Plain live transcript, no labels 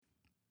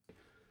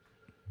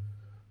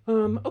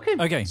Okay.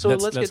 Okay, So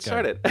let's get go.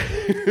 started.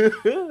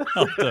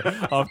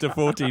 after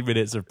 14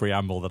 minutes of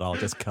preamble that I'll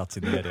just cut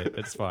in the edit.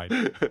 It's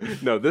fine.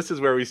 No, this is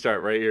where we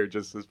start, right here,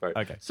 just this part.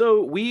 Okay.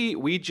 So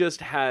we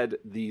just had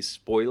the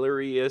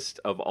spoileriest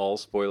of all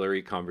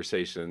spoilery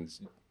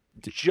conversations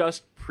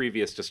just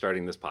previous to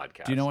starting this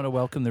podcast. Do you know want to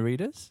welcome the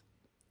readers?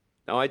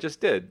 No, I just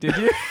did. Did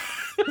you?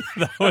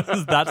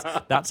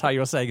 That's how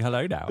you're saying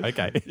hello now.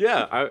 Okay.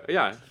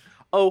 Yeah.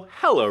 Oh,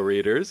 hello,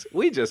 readers.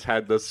 We just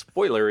had the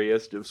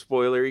spoileriest of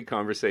spoilery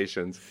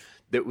conversations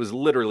that was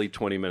literally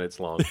 20 minutes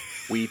long.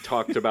 We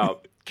talked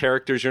about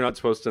characters you're not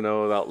supposed to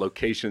know about,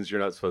 locations you're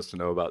not supposed to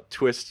know about,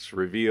 twists,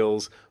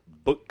 reveals,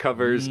 book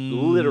covers,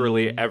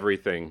 literally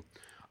everything.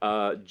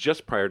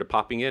 Just prior to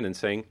popping in and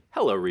saying,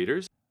 hello,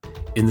 readers.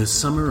 In the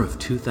summer of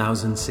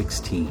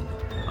 2016,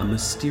 a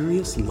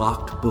mysterious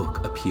locked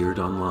book appeared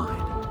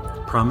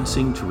online,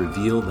 promising to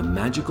reveal the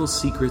magical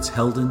secrets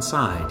held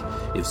inside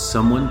if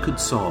someone could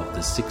solve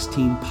the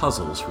 16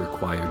 puzzles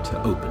required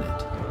to open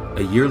it.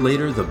 A year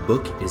later, the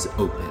book is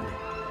open,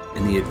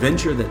 and the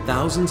adventure that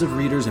thousands of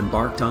readers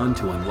embarked on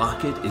to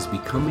unlock it is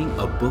becoming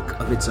a book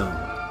of its own.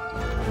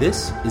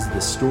 This is the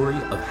story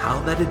of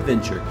how that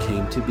adventure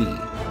came to be.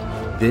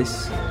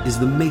 This is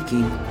the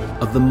making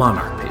of the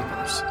Monarch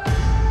Papers.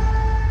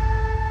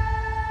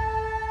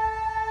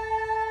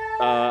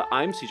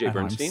 I'm CJ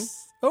Bernstein.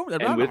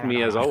 And with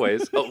me as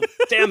always... Oh,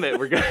 damn it,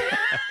 we're going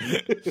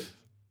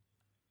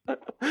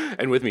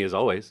And with me as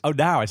always... Oh,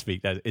 now I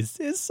speak.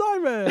 It's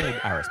Simon.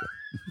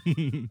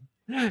 Aerosmith.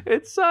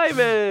 It's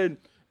Simon!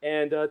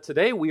 And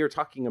today we are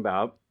talking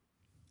about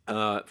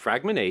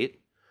Fragment 8,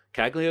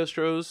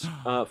 Cagliostro's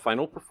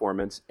final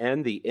performance,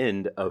 and the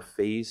end of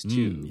Phase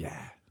 2.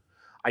 Yeah.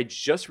 I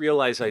just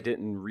realized I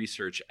didn't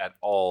research at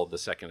all the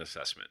second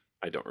assessment.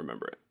 I don't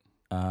remember it.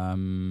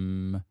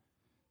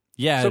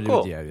 Yeah. So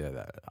cool. Yeah.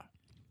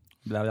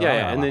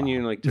 Yeah, and then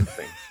you like took the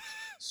thing.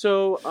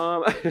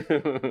 So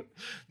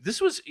this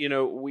was,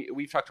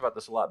 we've talked about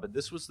this a lot, but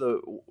this was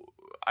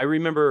I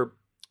remember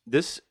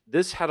this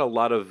had a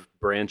lot of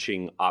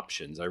branching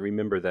options. I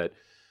remember that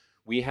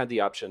we had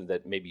the option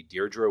that maybe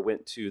Deirdre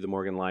went to the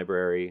Morgan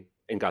Library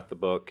and got the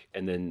book,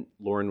 and then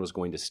Lauren was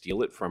going to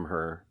steal it from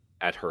her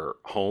at her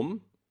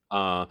home.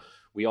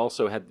 We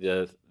also had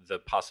the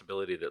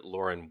possibility that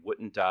Lauren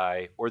wouldn't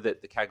die, or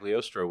that the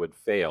Cagliostro would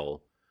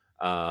fail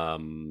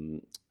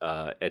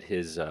at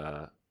his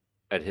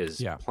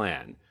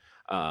plan,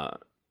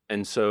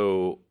 and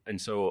so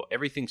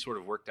everything sort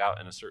of worked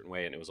out in a certain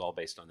way, and it was all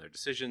based on their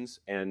decisions.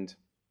 And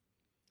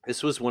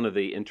this was one of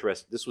the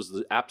This was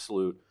the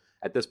absolute,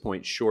 at this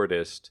point,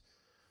 shortest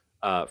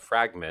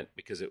fragment,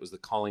 because it was the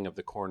Calling of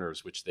the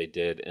Corners, which they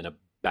did in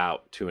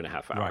about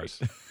 2.5 hours.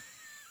 Right.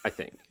 I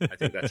think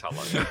that's how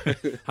long.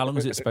 How long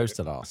was it supposed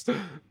to last?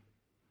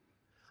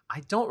 I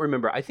don't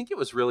remember. I think it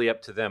was really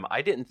up to them.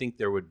 I didn't think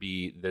there would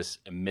be this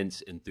immense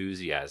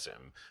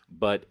enthusiasm.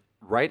 But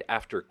right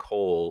after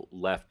Cole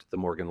left the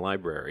Morgan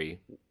Library,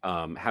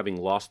 having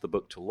lost the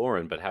book to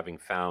Lauren, but having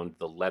found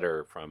the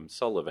letter from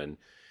Sullivan,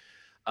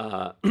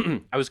 I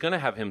was going to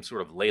have him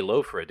sort of lay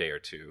low for a day or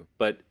two.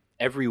 But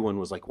everyone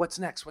was like, what's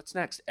next? What's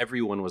next?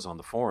 Everyone was on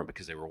the forum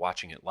because they were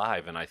watching it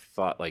live. And I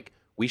thought, like,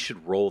 we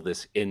should roll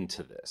this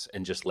into this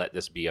and just let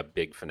this be a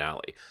big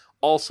finale.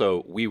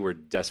 Also, we were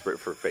desperate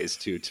for Phase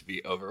 2 to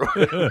be over.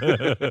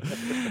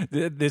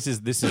 This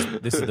is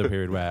the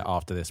period where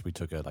after this we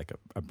took a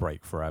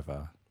break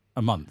forever.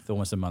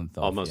 Almost a month.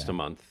 A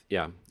month.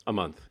 Yeah.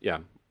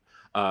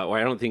 Well,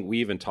 I don't think we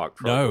even talked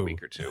for a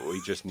week or two.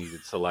 We just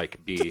needed to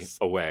be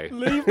away.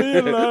 Leave me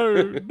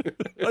alone.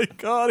 I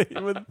can't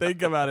even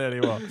think about it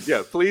anymore.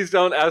 Yeah, please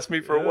don't ask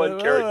me for one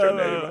character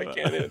name. I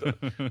can't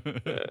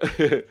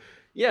handle.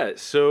 Yeah,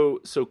 so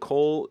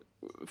Cole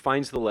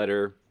finds the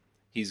letter.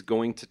 He's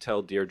going to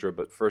tell Deirdre,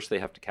 but first they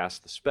have to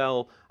cast the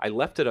spell. I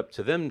left it up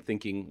to them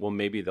thinking, well,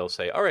 maybe they'll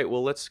say, all right,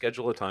 well, let's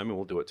schedule a time and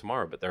we'll do it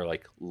tomorrow. But they're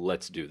like,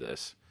 let's do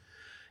this.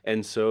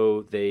 And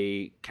so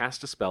they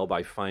cast a spell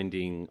by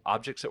finding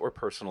objects that were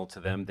personal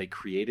to them. They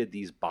created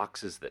these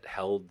boxes that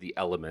held the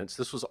elements.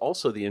 This was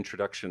also the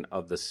introduction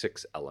of the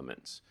 6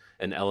 elements,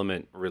 an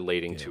element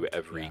relating to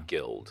every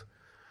guild,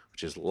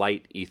 which is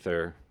light,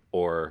 ether,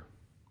 or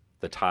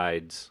the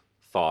tides,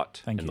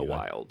 thought, and the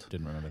wild.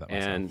 Didn't remember that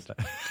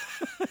myself.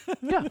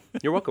 And yeah,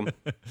 you're welcome.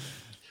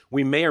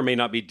 We may or may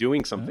not be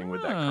doing something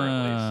with that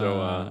currently.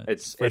 So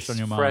it's fresh on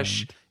your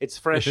mind. It's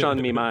fresh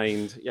on me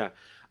mind. Yeah.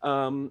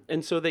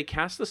 And so they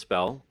cast the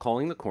spell,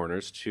 Calling the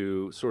Corners,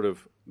 to sort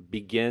of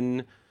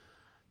begin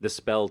the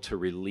spell to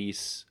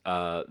release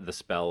the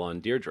spell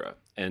on Deirdre.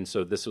 And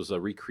so this was a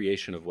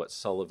recreation of what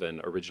Sullivan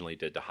originally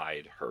did to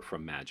hide her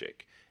from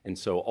magic. And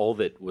so all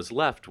that was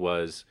left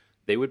was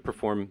they would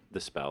perform the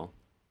spell.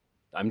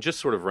 I'm just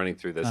sort of running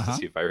through this to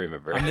see if I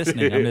remember. I'm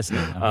listening.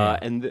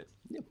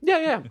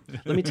 Yeah.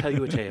 Let me tell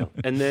you a tale.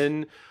 And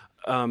then,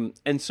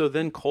 and so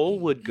then Cole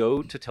would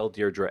go to tell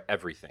Deirdre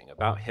everything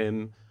about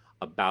him,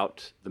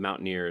 about the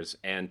Mountaineers,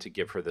 and to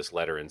give her this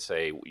letter and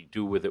say, we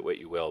do with it what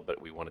you will,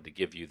 but we wanted to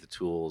give you the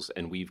tools,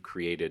 and we've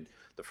created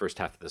the first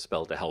half of the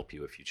spell to help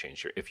you if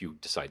you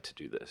decide to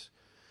do this.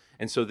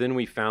 And so then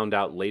we found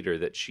out later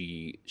that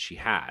she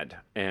had.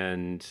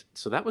 And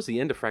so that was the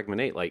end of Fragment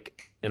 8,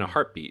 like in a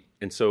heartbeat.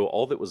 And so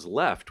all that was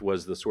left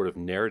was the sort of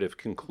narrative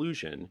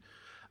conclusion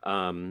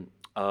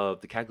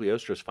of the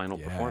Cagliostro's final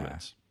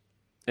performance.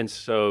 And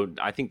so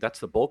I think that's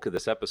the bulk of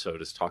this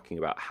episode, is talking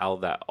about how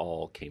that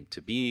all came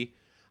to be.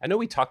 I know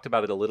we talked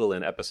about it a little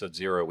in episode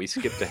 0. We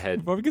skipped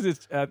ahead. Well, because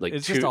it's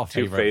just our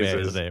two favorite bit,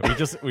 phases. isn't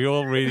it? We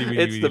all really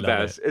It's the love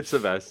best. it. It's the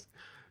best.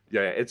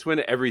 Yeah, it's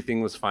when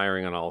everything was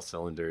firing on all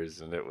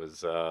cylinders, and it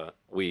was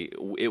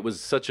it was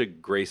such a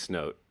grace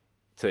note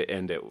to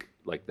end it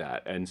like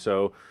that. And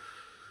so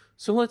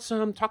let's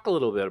talk a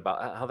little bit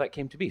about how that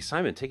came to be.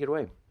 Simon, take it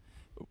away.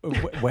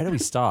 Where do we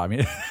start? I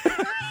mean,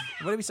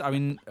 where do we start? I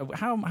mean,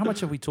 how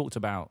much have we talked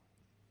about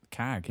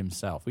Cag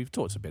himself? We've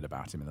talked a bit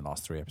about him in the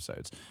last 3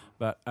 episodes,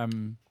 but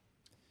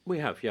we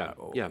have, yeah.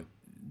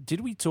 Did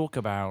we talk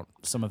about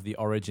some of the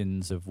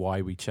origins of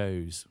why we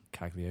chose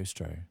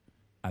Cagliostro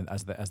and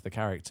as the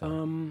character?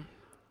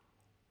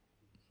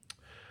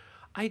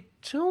 I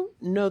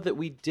don't know that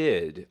we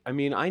did. I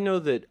mean, I know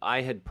that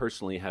I had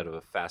personally had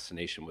a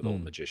fascination with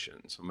old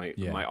magicians.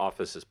 My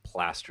office is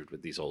plastered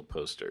with these old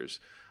posters.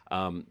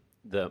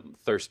 The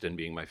Thurston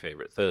being my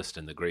favorite,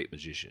 Thurston, the great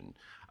magician.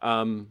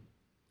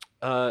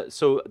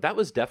 So that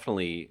was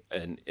definitely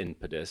an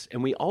impetus.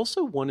 And we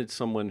also wanted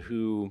someone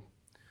who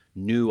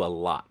knew a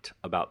lot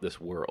about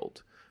this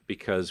world,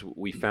 because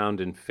we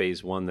found in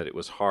phase 1 that it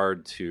was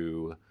hard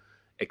to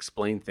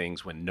explain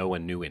things when no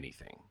one knew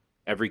anything.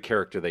 Every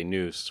character they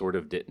knew sort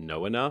of didn't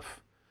know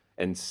enough,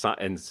 and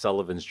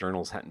Sullivan's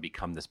journals hadn't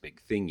become this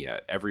big thing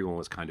yet. Everyone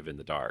was kind of in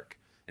the dark.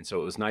 And so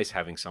it was nice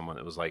having someone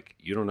that was like,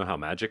 you don't know how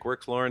magic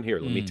works, Lauren? Here,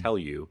 let me tell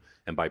you.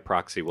 And by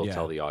proxy, we'll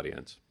tell the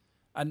audience.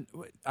 And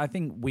I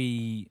think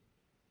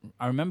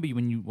I remember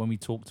when we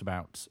talked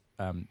about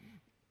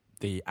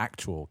the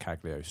actual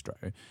Cagliostro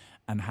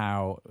and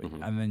how,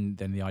 and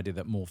then the idea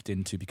that morphed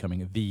into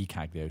becoming the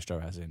Cagliostro,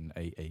 as in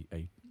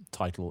a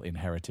title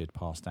inherited,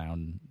 passed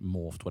down,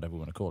 morphed, whatever we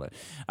want to call it.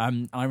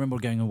 I remember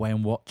going away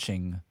and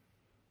watching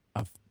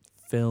a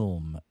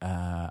film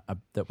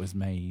that was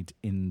made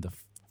in the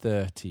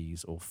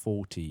 30s or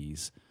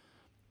 40s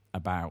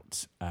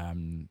about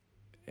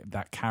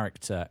that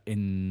character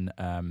in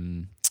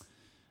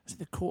is it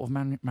the Court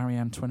of Marie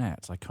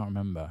Antoinette? I can't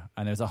remember.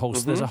 And there's a whole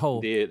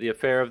the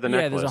affair of the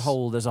necklace.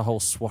 There's a whole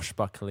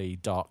swashbuckly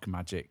dark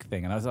magic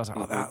thing, and I was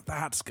like,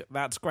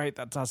 that's great.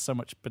 That has so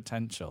much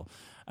potential.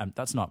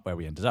 That's not where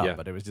we ended up,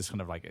 but it was just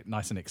kind of like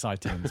nice and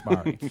exciting and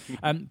inspiring.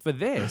 For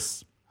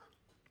this,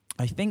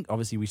 I think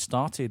obviously we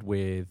started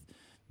with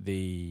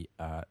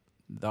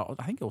I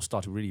think it all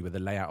started really with the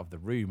layout of the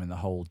room and the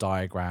whole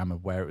diagram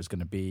of where it was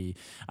going to be.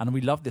 And we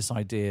love this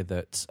idea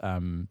that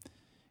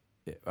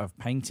of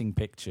painting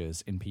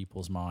pictures in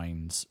people's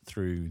minds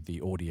through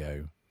the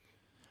audio.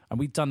 And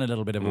we'd done a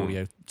little bit of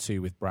audio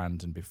too with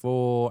Brandon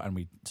before, and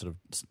we sort of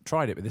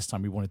tried it, but this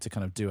time we wanted to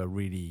kind of do a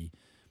really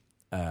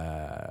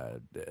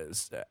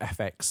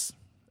FX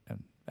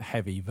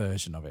heavy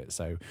version of it.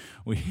 So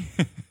we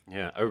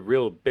a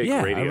real big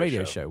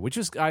radio show, which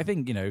is, I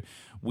think,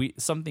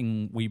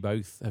 something we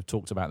both have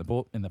talked about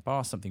in the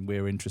past, something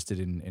we're interested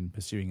in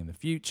pursuing in the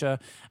future,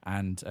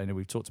 and I know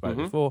we've talked about it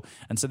before.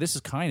 And so this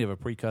is kind of a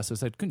precursor.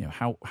 So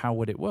how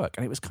would it work?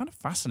 And it was kind of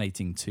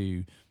fascinating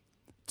to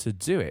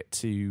do it,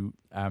 to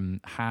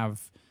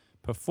have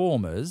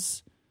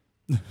performers,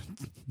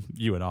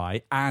 you and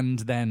I, and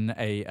then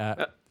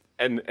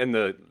and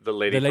the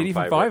lady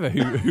from Fiverr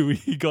who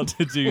we got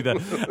to do that.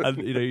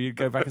 And you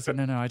go back and say,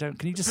 no, I don't.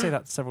 Can you just say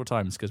that several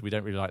times, because we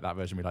don't really like that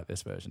version, we like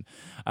this version.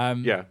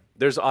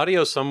 There's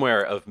audio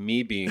somewhere of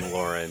me being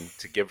Lauren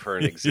to give her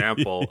an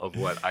example of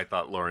what I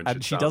thought Lauren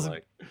should sound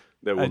like.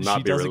 That will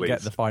not be released. She doesn't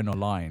get the final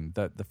line.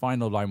 The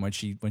final line when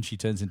she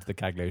turns into the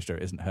Cagliostro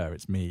isn't her,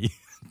 it's me.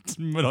 It's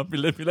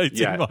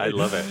manipulating. I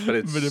love it, but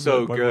it's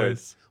so good.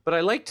 Voice. But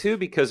I like too,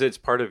 because it's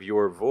part of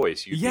your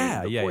voice. You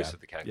being the voice of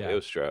the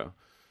Cagliostro. Yeah.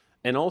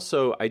 And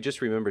also, I just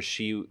remember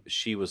she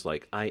was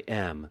like, I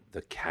am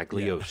the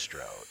Cagliostro.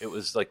 Yeah. It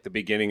was like the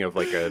beginning of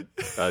like a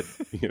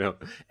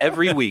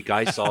every week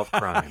I solve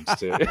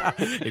crimes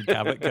in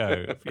Cabot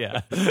Cove.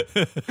 Yeah.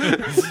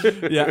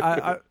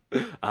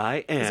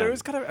 I am. So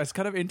it's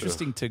kind of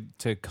interesting to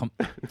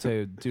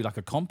do like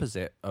a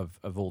composite of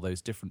all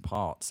those different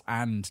parts,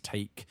 and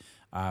take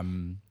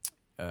sound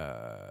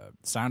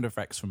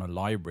effects from a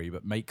library,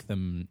 but make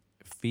them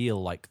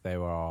feel like they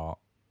are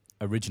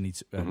originally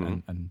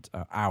and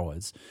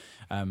ours,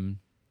 and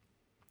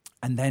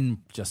then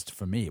just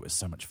for me it was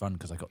so much fun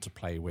because I got to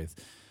play with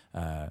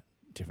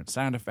different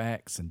sound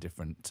effects and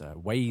different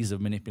ways of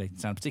manipulating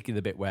sound, particularly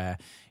the bit where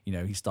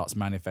he starts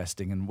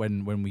manifesting, and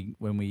when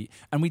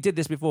we did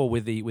this before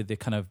with the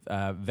kind of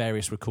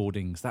various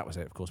recordings. That was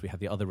it. Of course, we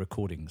had the other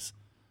recordings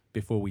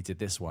before we did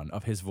this one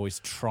of his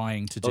voice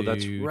trying to do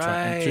that's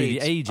right. through the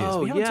ages.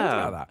 We haven't talked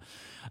about that.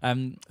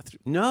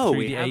 No,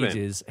 through the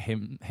ages,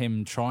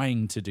 him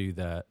trying to do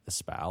the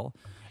spell.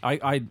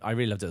 I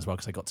really loved it as well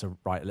because I got to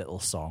write a little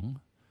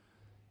song.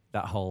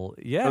 That whole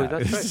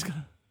that's right.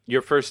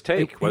 Your first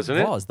take, wasn't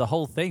it? It was. The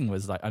whole thing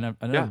was like I don't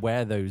know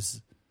where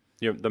those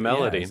the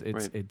melody. It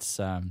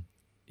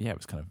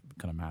was kind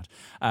of mad.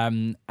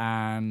 And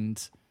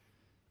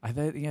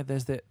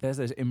there's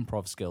those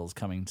improv skills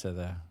coming to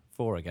the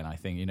fore again. I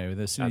think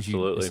as soon as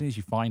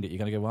you find it, you're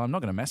going to go, well, I'm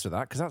not going to mess with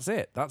that because that's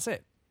it.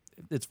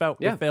 It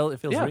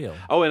feels real.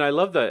 Oh, and I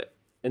love that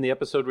in the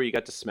episode where you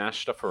got to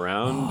smash stuff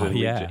around.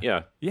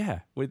 That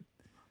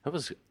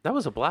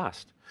was a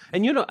blast.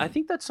 And I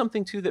think that's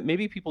something too that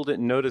maybe people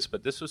didn't notice,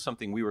 but this was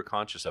something we were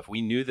conscious of.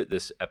 We knew that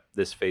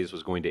this phase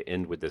was going to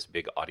end with this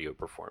big audio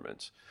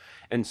performance,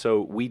 and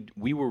so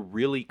we were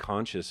really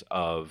conscious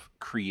of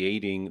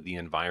creating the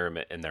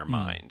environment in their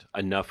mind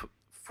enough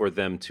for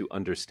them to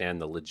understand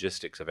the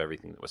logistics of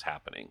everything that was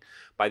happening.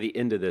 By the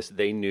end of this,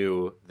 they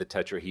knew the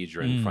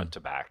tetrahedron front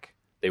to back.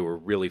 They were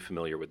really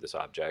familiar with this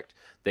object.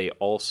 They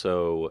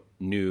also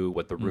knew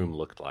what the room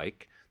looked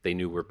like. They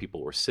knew where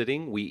people were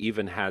sitting. We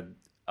even had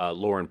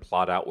Lauren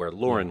plot out where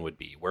Lauren would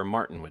be, where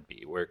Martin would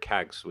be, where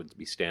Cags would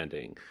be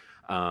standing.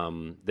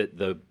 That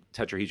the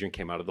tetrahedron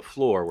came out of the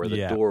floor where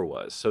the door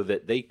was, so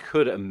that they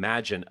could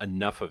imagine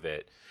enough of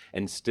it.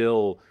 And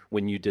still,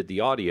 when you did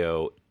the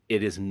audio,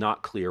 it is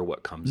not clear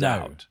what comes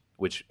out.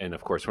 And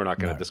of course, we're not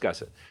going to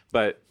discuss it.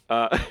 But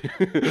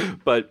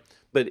but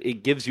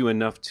it gives you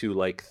enough to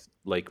like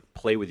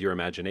play with your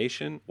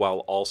imagination while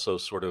also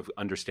sort of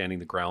understanding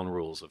the ground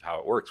rules of how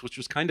it works, which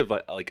was kind of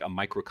like a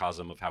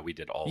microcosm of how we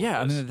did all of this.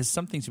 Yeah, I mean, there's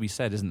something to be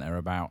said, isn't there,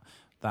 about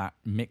that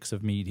mix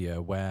of media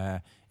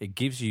where it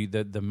gives you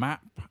the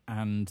map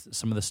and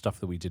some of the stuff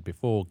that we did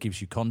before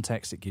gives you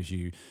context, it gives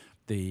you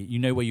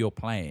where you're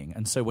playing.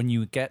 And so when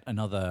you get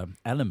another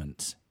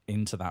element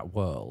into that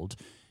world,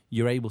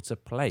 you're able to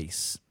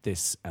place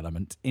this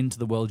element into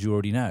the world you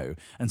already know.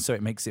 And so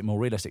it makes it more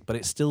realistic, but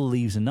it still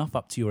leaves enough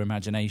up to your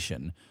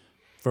imagination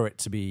for it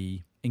to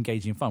be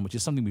engaging and fun, which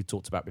is something we've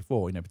talked about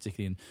before,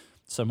 particularly in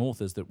some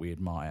authors that we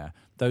admire,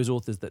 those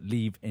authors that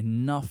leave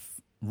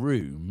enough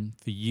room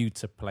for you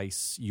to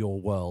place your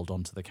world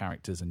onto the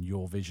characters and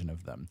your vision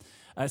of them.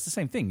 It's the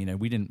same thing,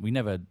 we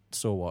never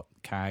saw what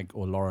Cag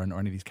or Lauren or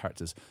any of these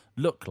characters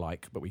look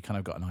like, but we kind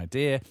of got an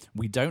idea.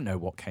 We don't know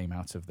what came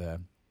out of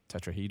the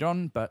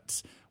tetrahedron,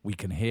 but we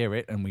can hear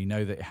it and we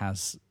know that it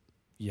has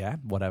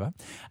whatever.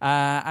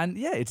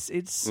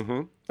 It's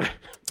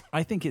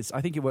I think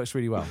it works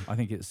really well. I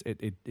think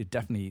it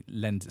definitely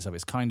lends itself.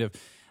 It's kind of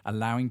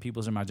allowing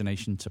people's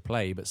imagination to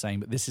play, but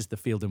saying, but this is the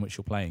field in which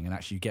you're playing, and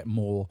actually you get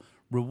more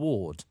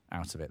reward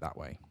out of it that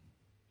way.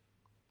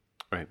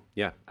 Right.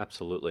 Yeah,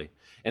 absolutely.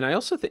 And I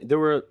also think there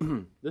were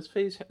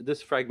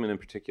this fragment in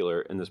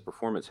particular, and this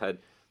performance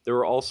there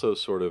were also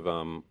sort of,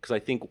 because I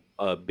think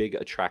a big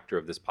attractor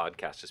of this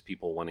podcast is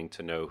people wanting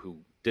to know who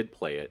did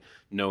play it,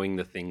 knowing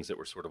the things that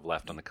were sort of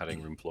left on the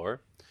cutting room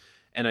floor.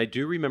 And I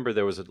do remember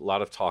there was a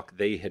lot of talk.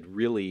 They had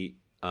really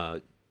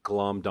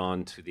glommed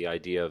on to the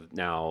idea of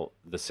now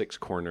the 6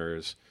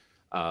 corners,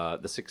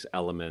 the 6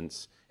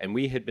 elements. And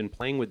we had been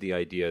playing with the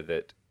idea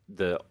that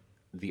the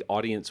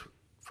audience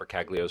for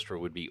Cagliostro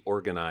would be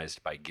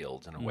organized by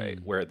guilds in a way,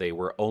 where they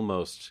were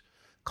almost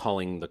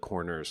calling the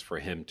corners for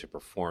him to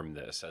perform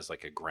this as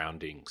like a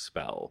grounding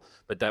spell.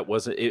 But that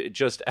wasn't it.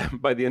 Just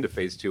by the end of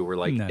phase 2, we're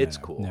like, it's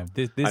cool. No,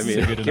 this is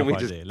a good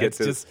enough idea. Let's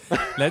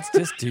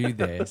just do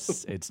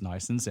this. It's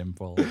nice and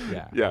simple.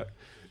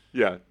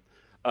 Yeah.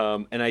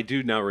 And I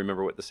do now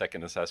remember what the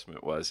second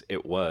assessment was.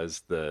 It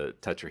was the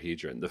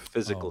tetrahedron, the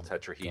physical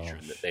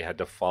tetrahedron that they had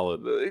to follow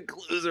the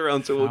clues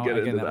around. So we'll get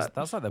into that.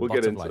 That's like the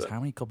butterflies.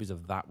 How many copies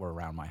of that were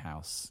around my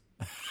house?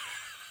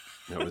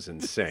 That was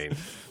insane.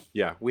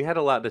 Yeah, we had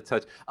a lot to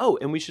touch. Oh,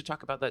 and we should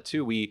talk about that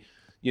too. We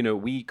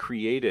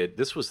created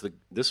this was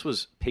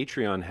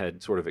Patreon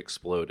had sort of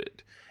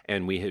exploded,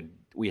 and we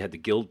had the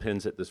guild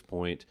pins at this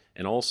point,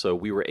 and also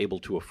we were able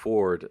to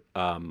afford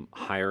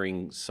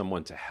hiring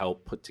someone to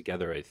help put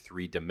together a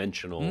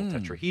 3-dimensional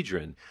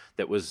tetrahedron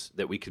that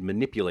we could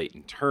manipulate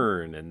and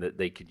turn, and that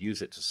they could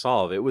use it to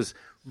solve. It was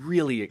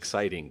really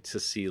exciting to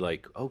see,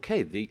 like,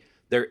 okay,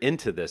 they're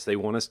into this. They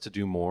want us to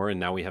do more, and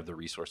now we have the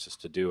resources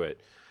to do it.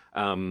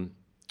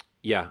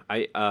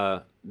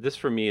 This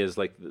for me is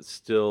like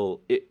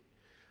still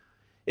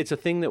it's a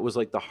thing that was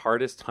like the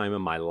hardest time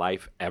of my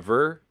life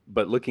ever,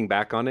 but looking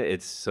back on it,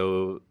 it's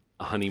so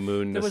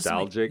honeymoon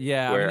nostalgic.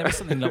 There was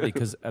something lovely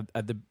because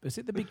was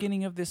it the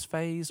beginning of this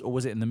phase, or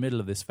was it in the middle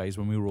of this phase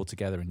when we were all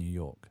together in New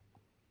York?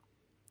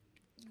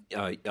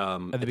 At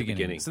the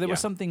beginning. So there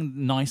was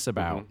something nice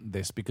about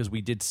this, because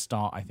we did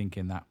start, I think,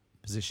 in that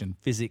position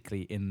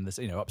physically in this,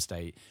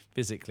 upstate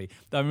physically.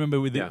 I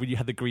remember when you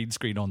had the green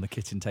screen on the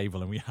kitchen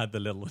table and we had the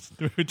little,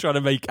 we were trying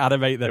to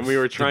animate them. And we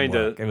were trying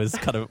to, it was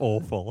kind of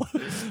awful,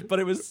 but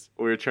we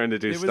were trying to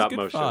do stop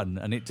motion. Fun.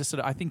 And it just sort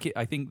of, I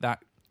think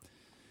that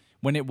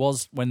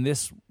when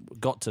this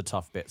got to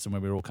tough bits and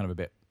when we were all kind of a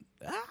bit,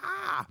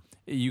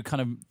 you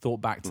kind of thought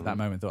back to that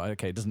moment, thought,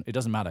 okay, it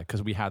doesn't matter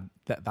because we had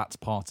that's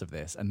part of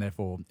this, and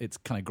therefore it's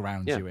kind of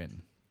grounds you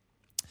in.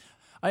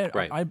 I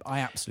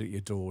absolutely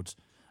adored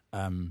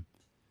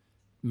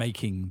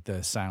making the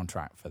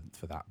soundtrack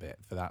for that bit,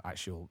 for that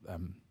actual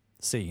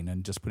scene,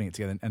 and just putting it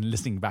together and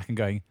listening back and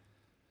going,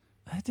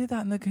 I did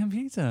that in the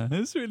computer.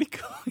 It's really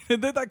cool.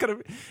 That kind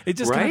of, it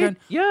just right? kind of going,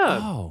 yeah.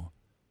 oh,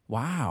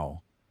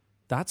 wow.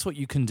 That's what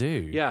you can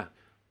do. Yeah.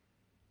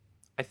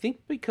 I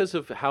think because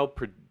of how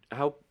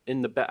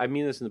I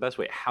mean this in the best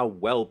way, how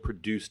well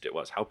produced it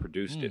was, how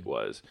produced it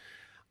was.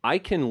 I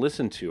can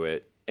listen to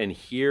it and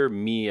hear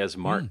me as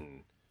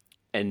Martin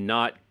and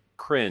not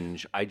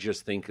cringe. I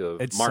just think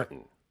of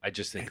Martin. I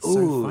just think, it's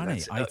so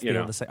funny. I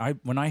feel the same.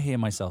 When I hear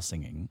myself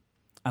singing,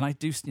 and I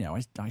do,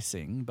 I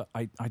sing, but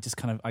I just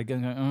kind of, I go,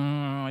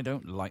 I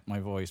don't like my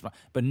voice,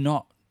 but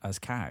not as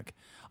Cag.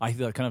 I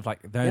feel kind of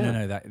like,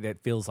 no, that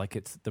it feels like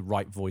it's the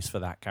right voice for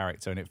that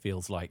character, and it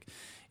feels like,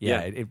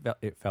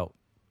 it felt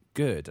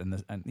good,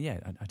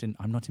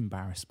 I'm not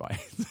embarrassed by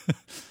it.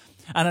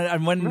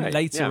 and when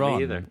later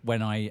on,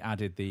 when I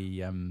added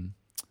the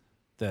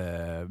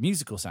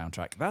musical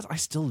soundtrack, I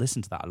still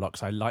listen to that a lot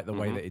because I like the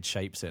way that it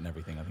shapes it and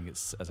everything. I think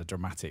it's as a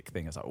dramatic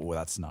thing. It's like, oh,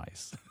 that's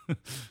nice.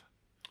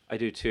 I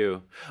do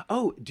too.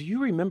 Oh, do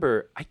you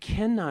remember? I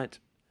cannot.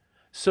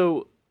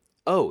 So,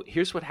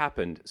 here's what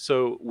happened.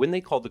 So when they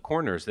called the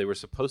corners, they were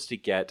supposed to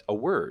get a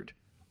word,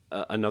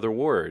 another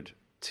word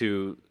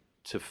to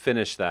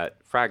finish that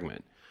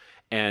fragment.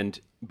 And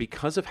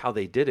because of how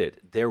they did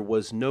it, there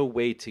was no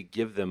way to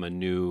give them a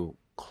new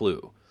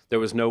clue. There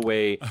was no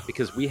way,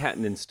 because we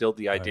hadn't instilled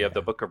the idea of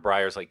the Book of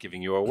Briars like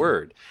giving you a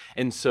word.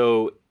 And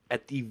so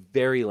at the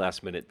very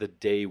last minute, the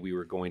day we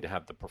were going to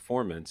have the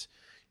performance,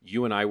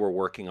 you and I were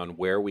working on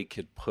where we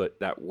could put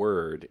that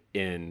word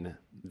in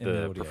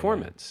the audio,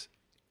 performance.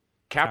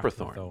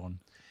 Capricorn.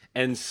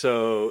 And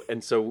so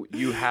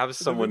you have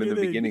someone in the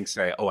beginning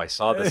say, "Oh, I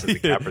saw this at the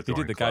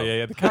Capricorn Club."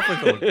 The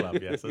Capricorn Club.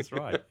 Yes, that's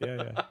right.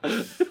 Yeah.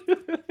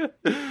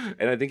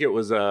 And I think it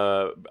was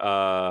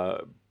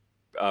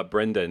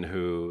Brendan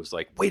who was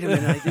like, "Wait a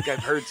minute, I think I've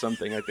heard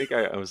something."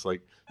 I was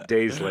like,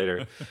 days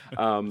later.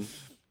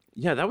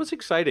 That was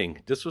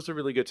exciting. This was a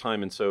really good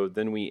time. And so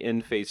then we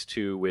end phase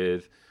 2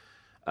 with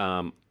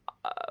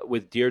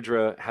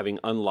Deirdre having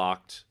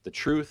unlocked the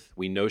truth.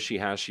 We know she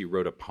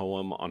wrote a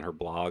poem on her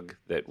blog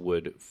that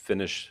would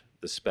finish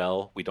the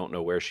spell. We don't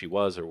know where she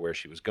was or where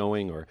she was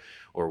going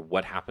or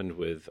what happened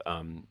with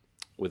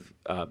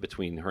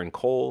between her and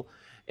Cole.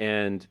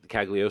 And the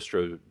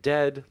Cagliostro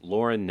dead.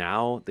 Lauren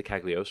now the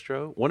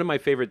Cagliostro. One of my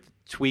favorite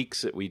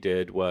tweaks that we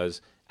did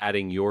was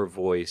adding your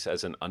voice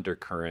as an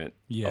undercurrent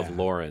of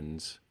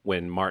Lauren's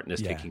when Martin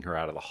is taking her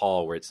out of the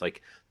hall, where it's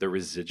like the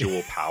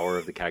residual power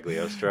of the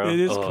Cagliostro. It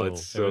is cool.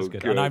 It's so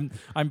good. And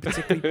I'm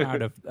particularly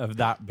proud of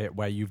that bit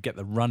where you get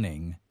the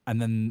running, and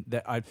then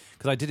because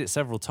I did it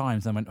several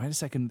times. And I went, wait a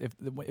second,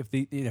 if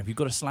you've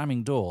got a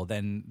slamming door,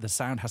 then the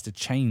sound has to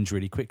change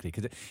really quickly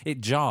because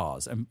it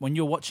jars. And when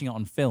you're watching it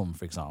on film,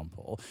 for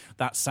example,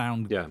 that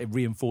sound it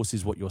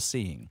reinforces what you're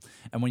seeing.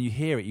 And when you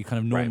hear it, you kind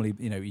of normally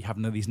you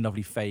have these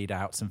lovely fade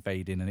outs and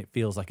fade in, and it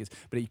feels like it's.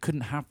 But you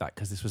couldn't have that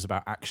because this was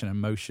about action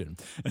and motion.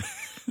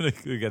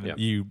 Again,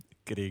 you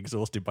getting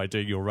exhausted by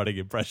doing your running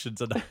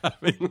impressions and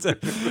having to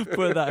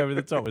put that over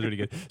the top was really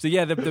good. So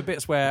the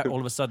bits where all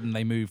of a sudden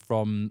they move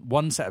from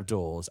one set of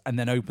doors and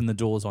then open the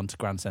doors onto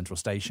Grand Central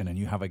Station, and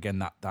you have again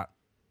that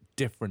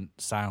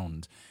different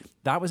sound.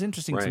 That was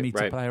interesting to me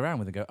to play around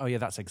with and go, oh yeah,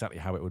 that's exactly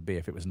how it would be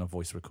if it was in a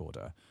voice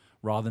recorder,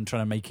 rather than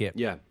trying to make it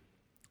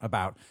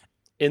about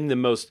in the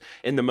most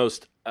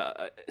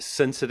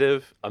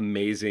sensitive,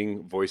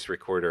 amazing voice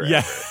recorder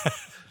ever.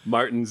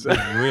 Martin's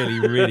really,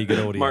 really good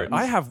audio.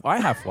 I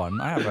have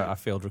one. I have a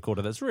field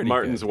recorder that's really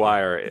Martin's good.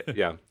 Wire.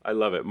 Yeah, I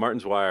love it.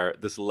 Martin's Wire.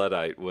 This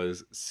Luddite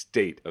was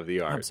state of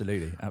the art.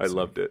 Absolutely. I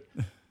loved it.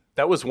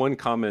 That was one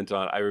comment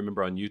I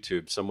remember on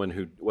YouTube. Someone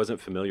who wasn't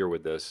familiar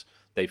with this,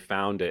 they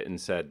found it and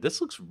said,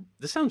 "This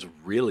sounds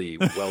really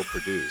well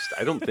produced.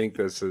 I don't think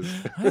this is.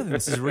 I don't think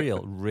this is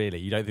real. Really,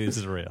 you don't think this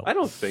is real? I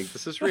don't think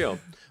this is real."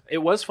 It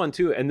was fun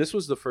too, and this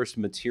was the first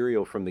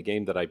material from the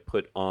game that I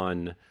put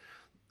on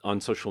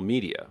social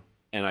media.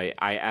 And I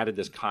added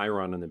this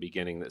chyron in the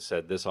beginning that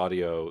said this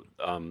audio,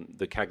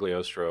 the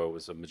Cagliostro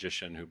was a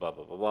magician who blah,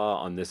 blah, blah, blah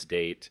on this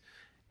date.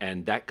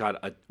 And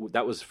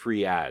that was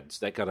free ads.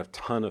 That got a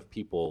ton of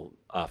people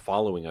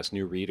following us,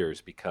 new readers,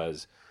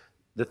 because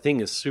the thing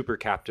is super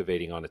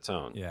captivating on its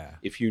own. Yeah.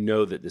 If you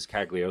know that this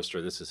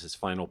Cagliostro, this is his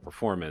final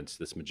performance,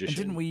 this magician.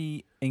 And didn't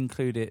we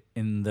include it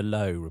in the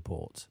Low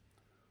report?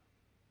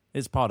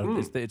 It's part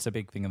of it's a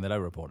big thing in the Low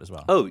report as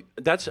well. Oh,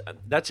 that's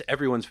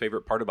everyone's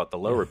favorite part about the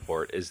Low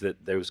report is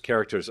that those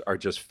characters are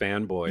just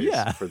fanboys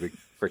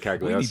for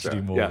Cagliostro. We need to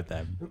do more with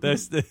them.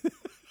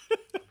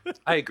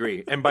 I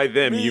agree, and by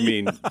them you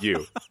mean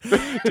you.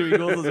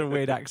 Doing all those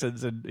weird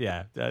accents and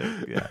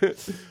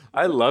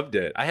I loved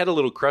it. I had a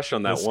little crush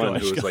on that one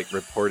who was like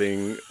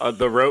reporting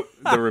the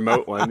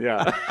remote one.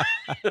 Yeah.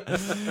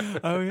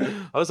 Oh yeah.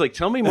 I was like,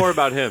 tell me more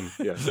about him.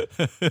 Yeah.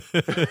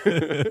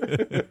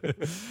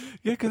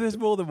 Because there's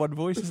more than one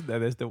voice, isn't there?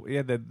 There's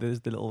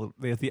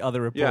the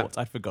other reports.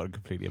 I'd forgotten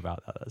completely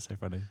about that. That's so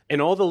funny.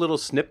 And all the little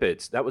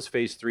snippets. That was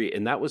phase 3,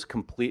 and that was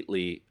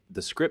completely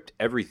the script,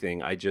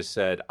 everything. I just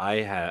said,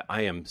 I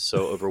am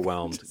so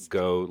overwhelmed.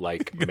 Go,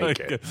 like, make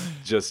it.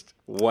 Just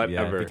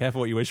whatever. Yeah, be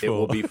careful what you wish for. It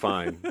will be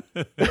fine.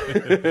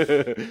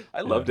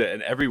 I loved it,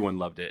 and everyone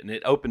loved it, and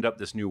it opened up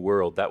this new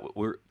world.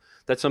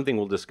 That's something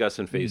we'll discuss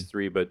in phase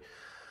 3, but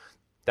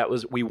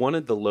we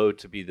wanted the load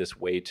to be this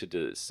way to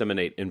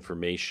disseminate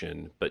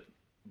information, but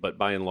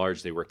by and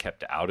large they were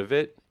kept out of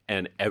it,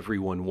 and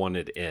everyone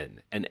wanted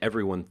in, and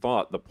everyone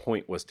thought the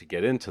point was to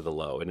get into the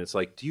low. And it's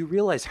like, do you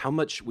realize how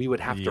much we would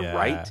have to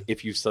write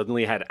if you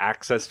suddenly had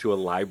access to a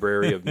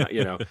library of,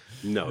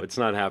 no, it's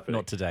not happening.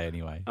 Not today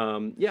anyway.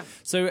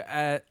 So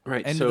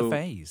right, end of the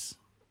phase.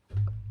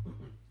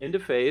 End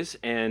of phase,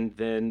 and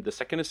then the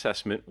second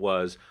assessment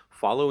was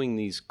following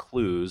these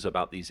clues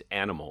about these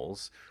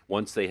animals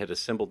once they had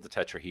assembled the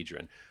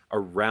tetrahedron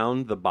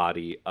around the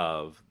body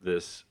of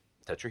this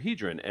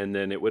tetrahedron, and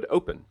then it would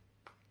open.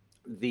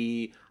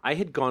 I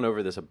had gone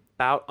over this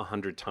about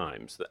 100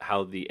 times,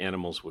 how the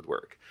animals would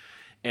work,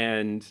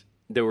 and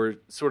there were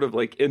sort of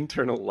like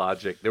internal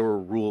logic. There were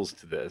rules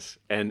to this,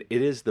 and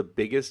it is the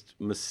biggest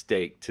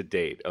mistake to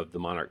date of the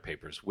Monarch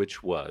papers,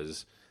 which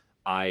was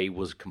I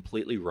was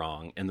completely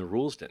wrong and the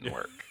rules didn't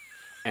work.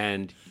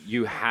 And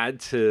you had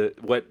to,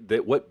 what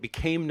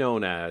became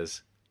known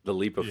as the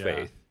leap of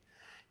faith,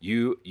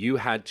 you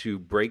had to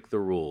break the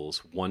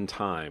rules one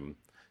time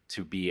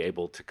to be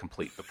able to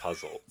complete the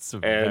puzzle. It's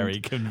very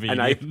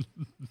convenient.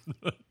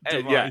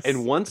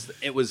 And once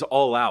it was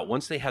all out,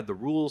 once they had the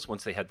rules,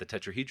 once they had the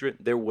tetrahedron,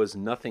 there was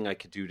nothing I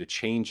could do to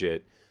change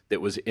it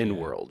that was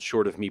in-world,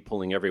 short of me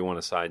pulling everyone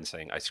aside and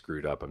saying, I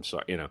screwed up, I'm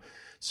sorry.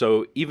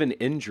 So even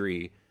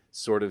Indri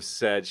sort of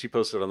said, she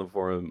posted on the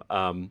forum,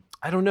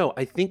 I don't know,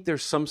 I think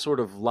there's some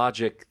sort of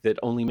logic that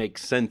only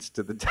makes sense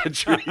to the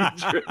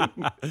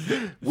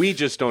tetrahedron. We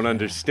just don't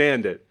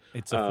understand it.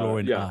 It's a flaw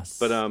in us.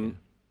 But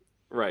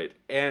right.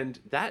 And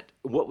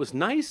what was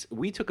nice,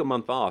 we took a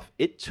month off.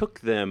 It took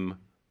them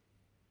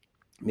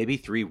maybe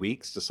 3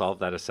 weeks to solve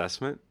that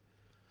assessment.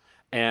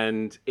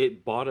 And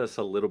it bought us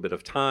a little bit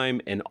of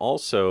time. And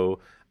also,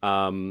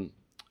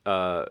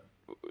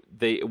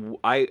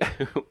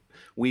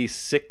 we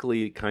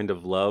sickly kind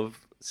of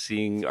love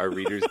seeing our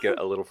readers get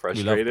a little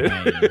frustrated.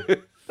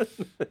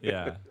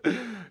 Yeah.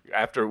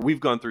 After we've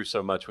gone through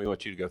so much, we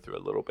want you to go through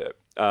a little bit.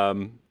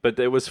 But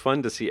it was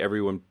fun to see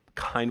everyone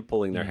kind of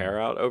pulling their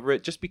hair out over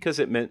it, just because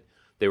it meant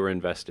they were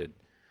invested.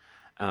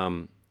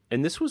 And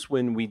this was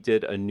when we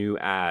did a new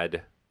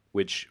ad,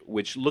 which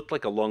looked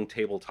like a long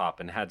tabletop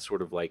and had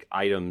sort of like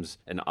items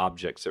and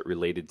objects that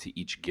related to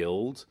each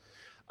guild.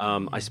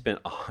 I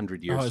spent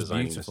 100 years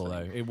designing this. It was beautiful,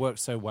 though. It worked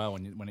so well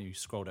when you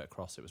scrolled it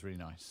across. It was really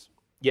nice.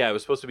 Yeah, it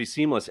was supposed to be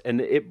seamless, and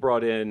it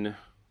brought in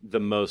the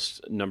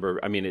most number.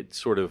 I mean, it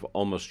sort of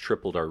almost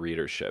tripled our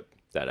readership,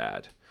 that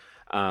ad,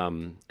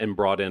 and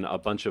brought in a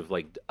bunch of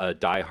like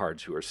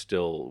diehards who are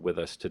still with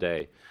us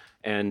today.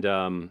 And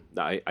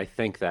I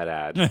thank that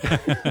ad.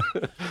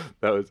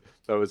 that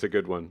was a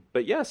good one.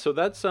 But yeah, so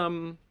that's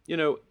the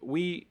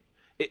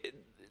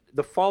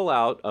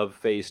fallout of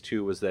phase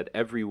 2 was that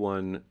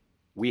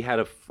we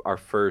had our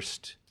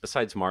first,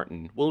 besides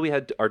Martin, we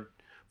had our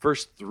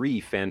first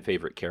 3 fan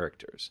favorite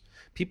characters.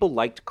 People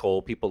liked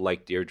Cole, people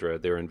liked Deirdre,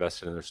 they were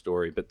invested in their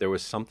story, but there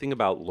was something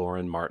about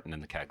Lauren Martin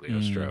and the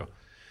Cagliostro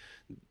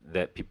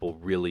that people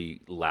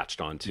really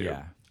latched onto.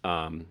 Yeah.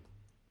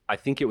 I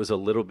think it was a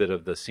little bit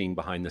of the seeing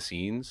behind the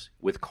scenes.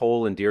 With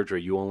Cole and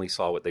Deirdre, you only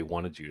saw what they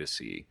wanted you to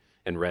see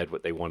and read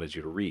what they wanted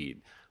you to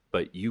read,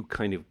 but you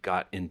kind of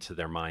got into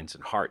their minds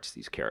and hearts,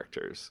 these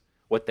characters,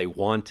 what they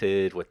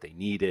wanted, what they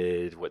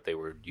needed, what they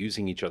were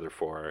using each other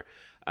for.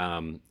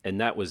 And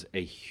that was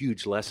a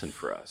huge lesson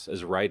for us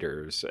as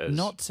writers.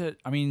 Not to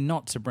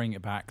bring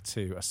it back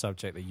to a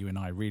subject that you and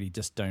I really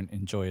just don't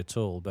enjoy at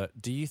all,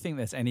 but do you think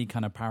there's any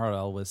kind of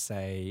parallel with,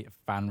 say,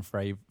 fan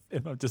favorite?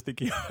 If I'm just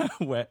thinking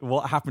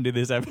what happened in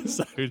this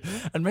episode,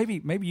 and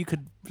maybe you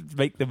could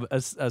make them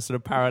a sort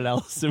of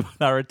parallel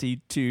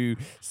similarity to,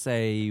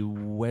 say,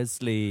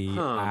 Wesley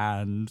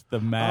and the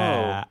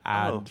mayor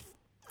and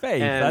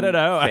Faith. I don't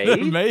know.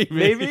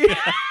 Maybe.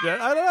 I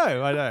don't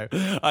know.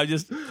 I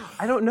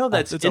don't know.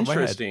 That's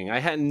interesting. I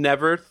had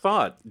never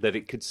thought that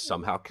it could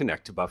somehow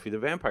connect to Buffy the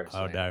Vampire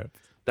Slayer. Oh no.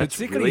 That's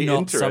particularly really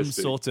not some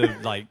sort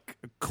of like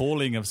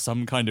calling of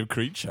some kind of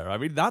creature. I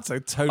mean, that's a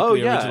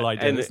totally original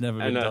idea that's never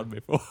been done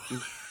before.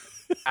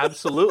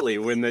 Absolutely.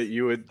 That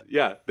you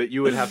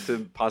would have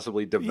to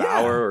possibly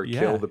devour or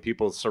kill the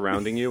people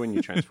surrounding you when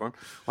you transform.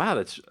 Wow,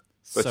 that's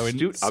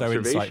astute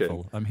observation.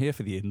 Insightful. I'm here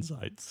for the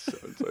insights.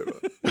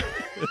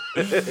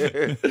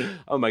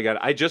 Oh my God.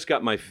 I just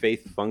got my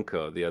Faith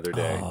Funko the other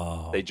day.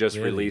 They just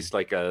released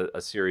like a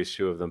series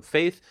 2 of them.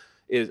 Faith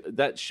is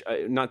that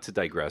not to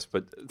digress,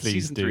 but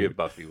season 3 of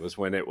Buffy was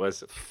when it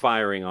was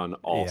firing on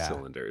all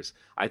cylinders.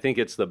 I think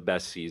it's the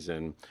best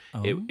season.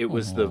 It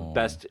was the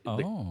best.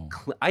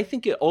 I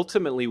think it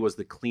ultimately was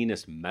the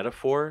cleanest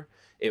metaphor.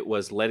 It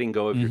was letting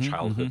go of your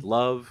childhood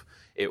love.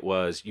 It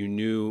was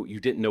you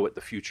didn't know what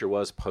the future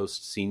was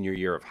post senior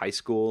year of high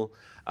school.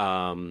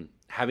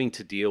 Having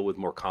to deal with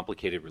more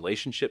complicated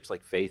relationships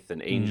like Faith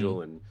and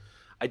Angel, and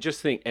I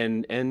just think,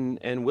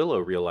 and Willow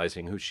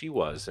realizing who she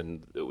was,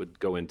 and it would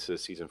go into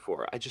season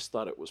 4. I just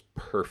thought it was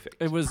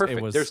perfect. It was perfect.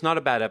 It was, There's not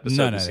a bad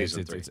episode in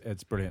season 3.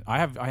 It's brilliant. I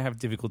have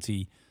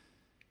difficulty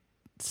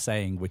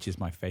saying which is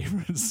my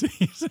favorite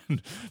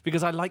season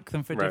because I like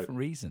them for different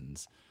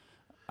reasons.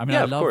 I mean,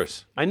 of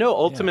course. I know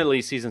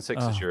ultimately season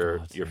 6 is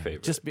your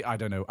favorite. I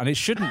don't know, and it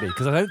shouldn't be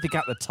because I don't think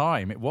at the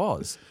time it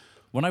was.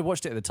 When I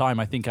watched it at the time,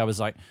 I think I was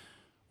like,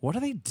 what are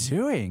they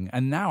doing?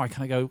 And now I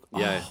kind of go,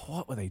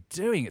 what were they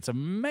doing? It's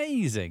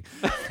amazing.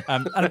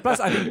 And plus,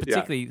 I think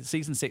particularly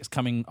season 6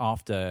 coming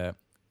after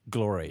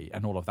Glory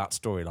and all of that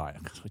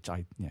storyline, which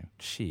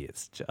she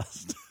is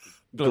just...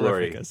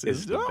 Glory is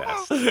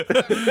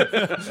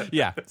the best.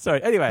 Yeah.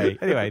 Sorry.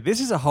 Anyway,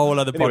 this is a whole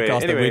other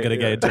podcast that we're going to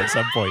get into at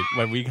some point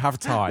when we have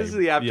time. This is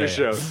the after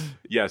show.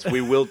 Yes,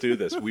 we will do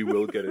this. We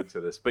will get into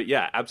this. But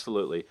yeah,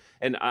 absolutely.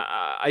 And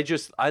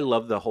I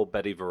love the whole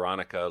Betty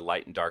Veronica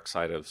light and dark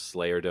side of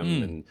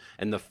Slayerdom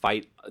and the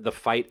fight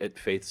at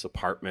Faith's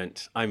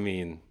apartment. I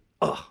mean,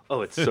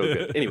 it's so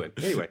good. Anyway.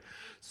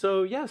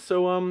 So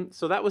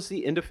that was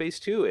the end of phase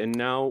 2, and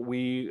now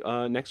we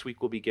next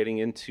week we'll be getting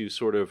into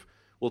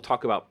we'll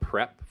talk about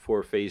prep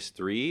for phase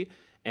 3,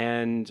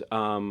 and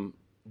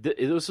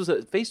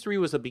phase 3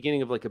 was the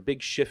beginning of like a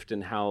big shift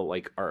in how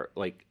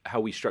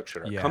how we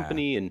structured our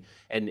company,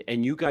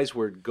 and you guys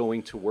were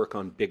going to work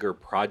on bigger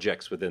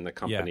projects within the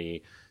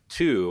company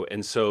too,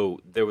 and so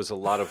there was a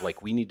lot of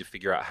we need to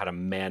figure out how to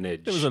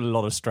manage. There was a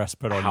lot of stress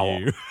put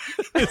on you.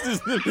 This is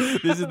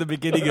the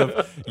beginning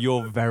of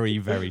your very,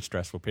 very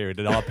stressful period,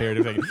 and our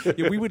period of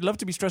thinking, we would love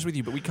to be stressed with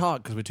you, but we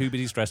can't because we're too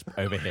busy stressed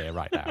over here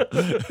right now.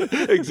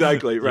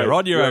 Exactly, right. You're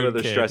on your own,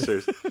 the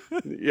stressors.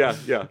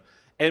 Yeah.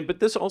 But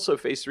this also,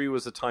 phase 3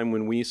 was a time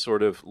when we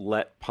sort of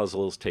let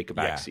puzzles take a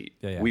backseat.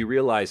 Yeah. We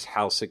realized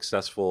how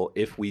successful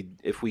if we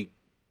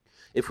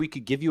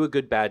could give you a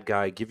good bad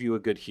guy, give you a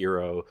good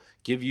hero,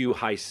 give you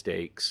high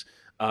stakes,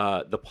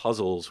 the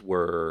puzzles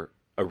were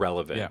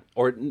irrelevant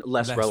or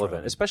less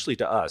relevant, especially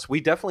to us. We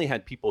definitely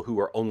had people who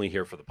were only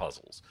here for the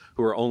puzzles,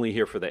 who were only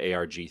here for the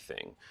ARG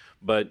thing.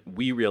 But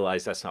we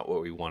realized that's not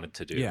what we wanted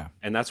to do. Yeah.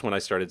 And that's when I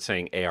started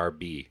saying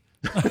ARB,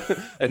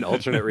 an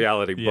alternate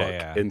reality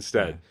book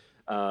instead.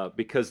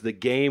 Because the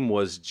game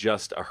was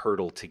just a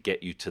hurdle to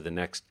get you to the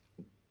next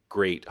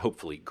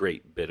hopefully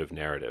great bit of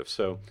narrative.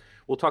 So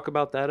we'll talk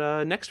about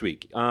that next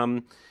week.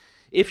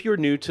 If you're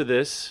new to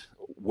this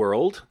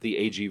world, the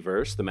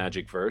AG-verse, the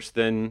Magic-verse,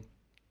 then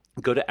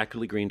go to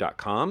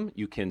accuratelygreen.com.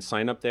 You can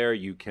sign up there.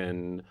 You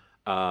can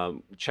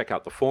check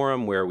out the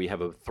forum where we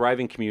have a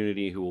thriving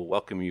community who will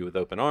welcome you with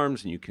open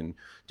arms, and you can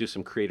do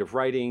some creative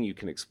writing. You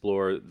can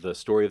explore the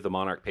story of the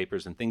Monarch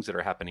papers and things that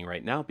are happening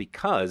right now,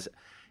 because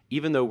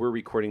even though we're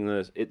recording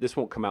this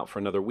won't come out for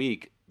another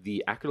week,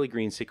 the Accurately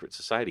Green Secret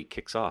Society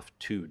kicks off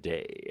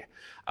today.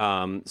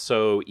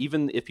 So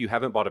even if you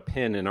haven't bought a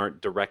pin and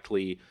aren't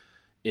directly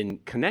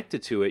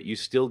connected to it, you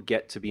still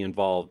get to be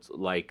involved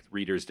like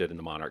readers did in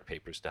the Monarch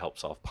papers to help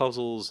solve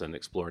puzzles and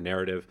explore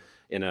narrative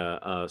in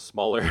a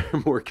smaller,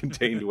 more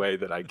contained way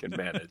that I can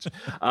manage.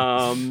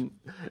 And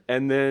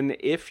then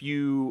if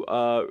you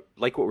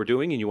like what we're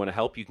doing and you want to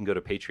help, you can go to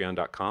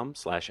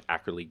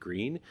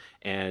patreon.com/accuratelygreen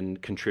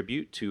and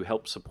contribute to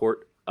help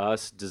support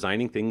us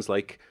designing things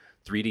like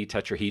 3D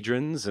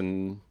tetrahedrons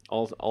and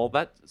all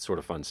that sort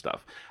of fun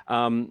stuff.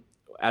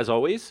 As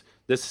always,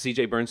 this is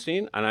CJ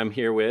Bernstein, and I'm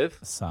here with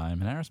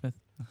Simon Arrowsmith.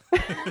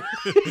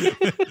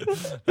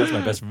 That's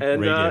my best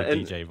radio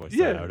DJ voice.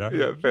 Yeah,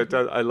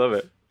 fantastic. I love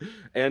it.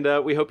 And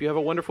we hope you have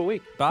a wonderful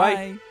week.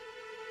 Bye.